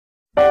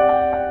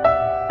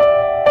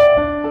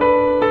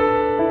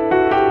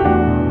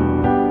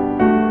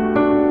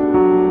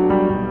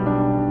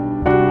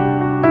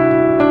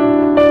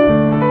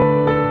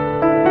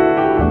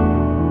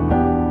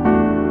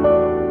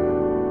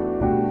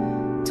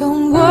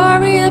Don't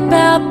worry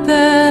about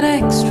that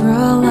extra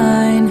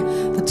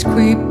line that's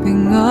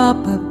creeping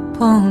up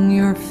upon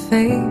your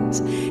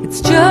face. It's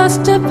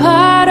just a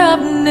part of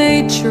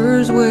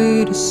nature's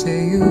way to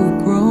say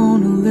you've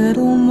grown a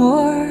little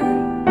more.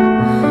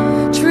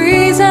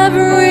 Trees have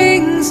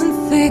rings and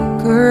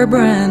thicker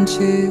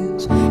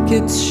branches.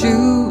 Kids'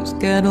 shoes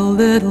get a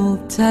little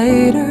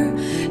tighter.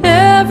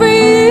 Every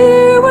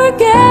year we're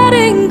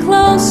getting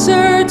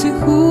closer to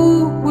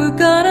who we're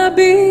gonna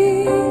be.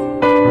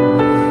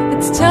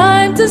 It's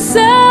time to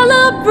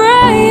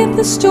celebrate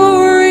the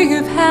story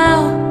of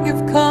how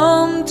you've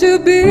come to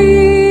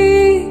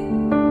be.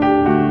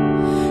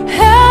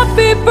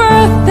 Happy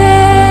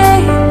birthday,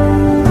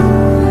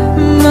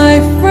 my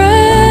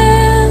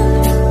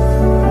friend.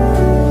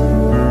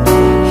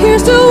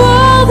 Here's to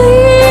all the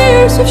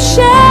years we've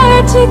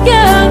shared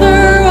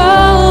together,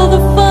 all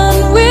the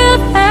fun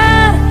we've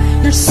had.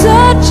 You're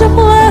such a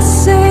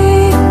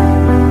blessing,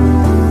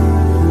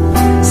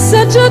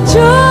 such a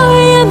joy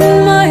in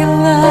my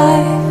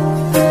life.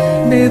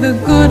 May the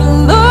good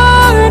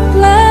Lord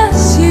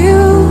bless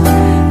you,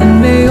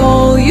 and may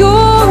all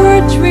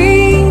your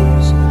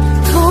dreams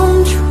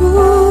come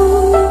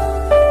true.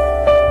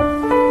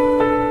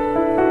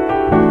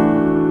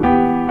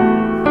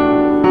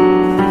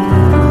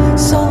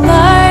 So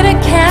light a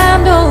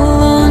candle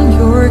on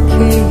your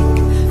cake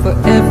for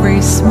every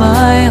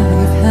smile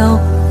you've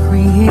helped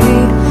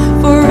create,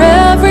 for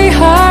every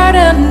heart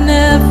and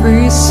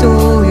every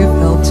soul you've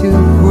helped to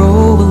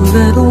grow a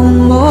little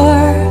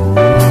more.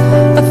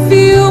 A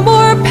few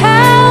more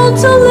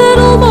pounds, a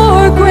little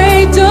more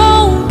gray.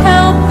 Don't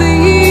count the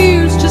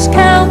years, just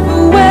count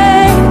the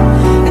way.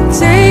 It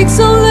takes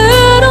a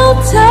little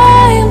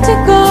time to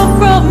go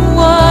from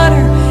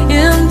water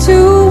into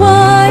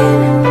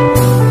wine.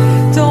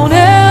 Don't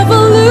ever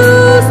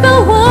lose the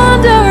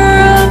wonder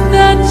of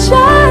that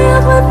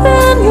child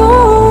within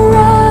your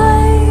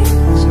eyes.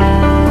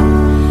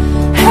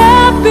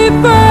 Happy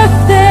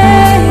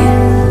birthday,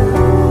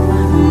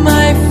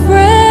 my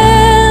friend.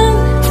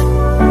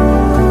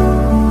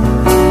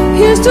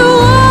 Here's to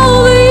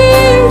all the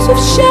years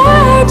we've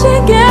shared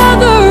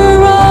together,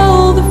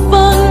 all the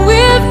fun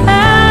we've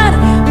had.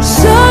 You're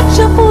such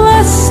a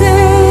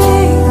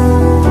blessing,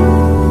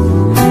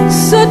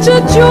 such a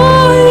joy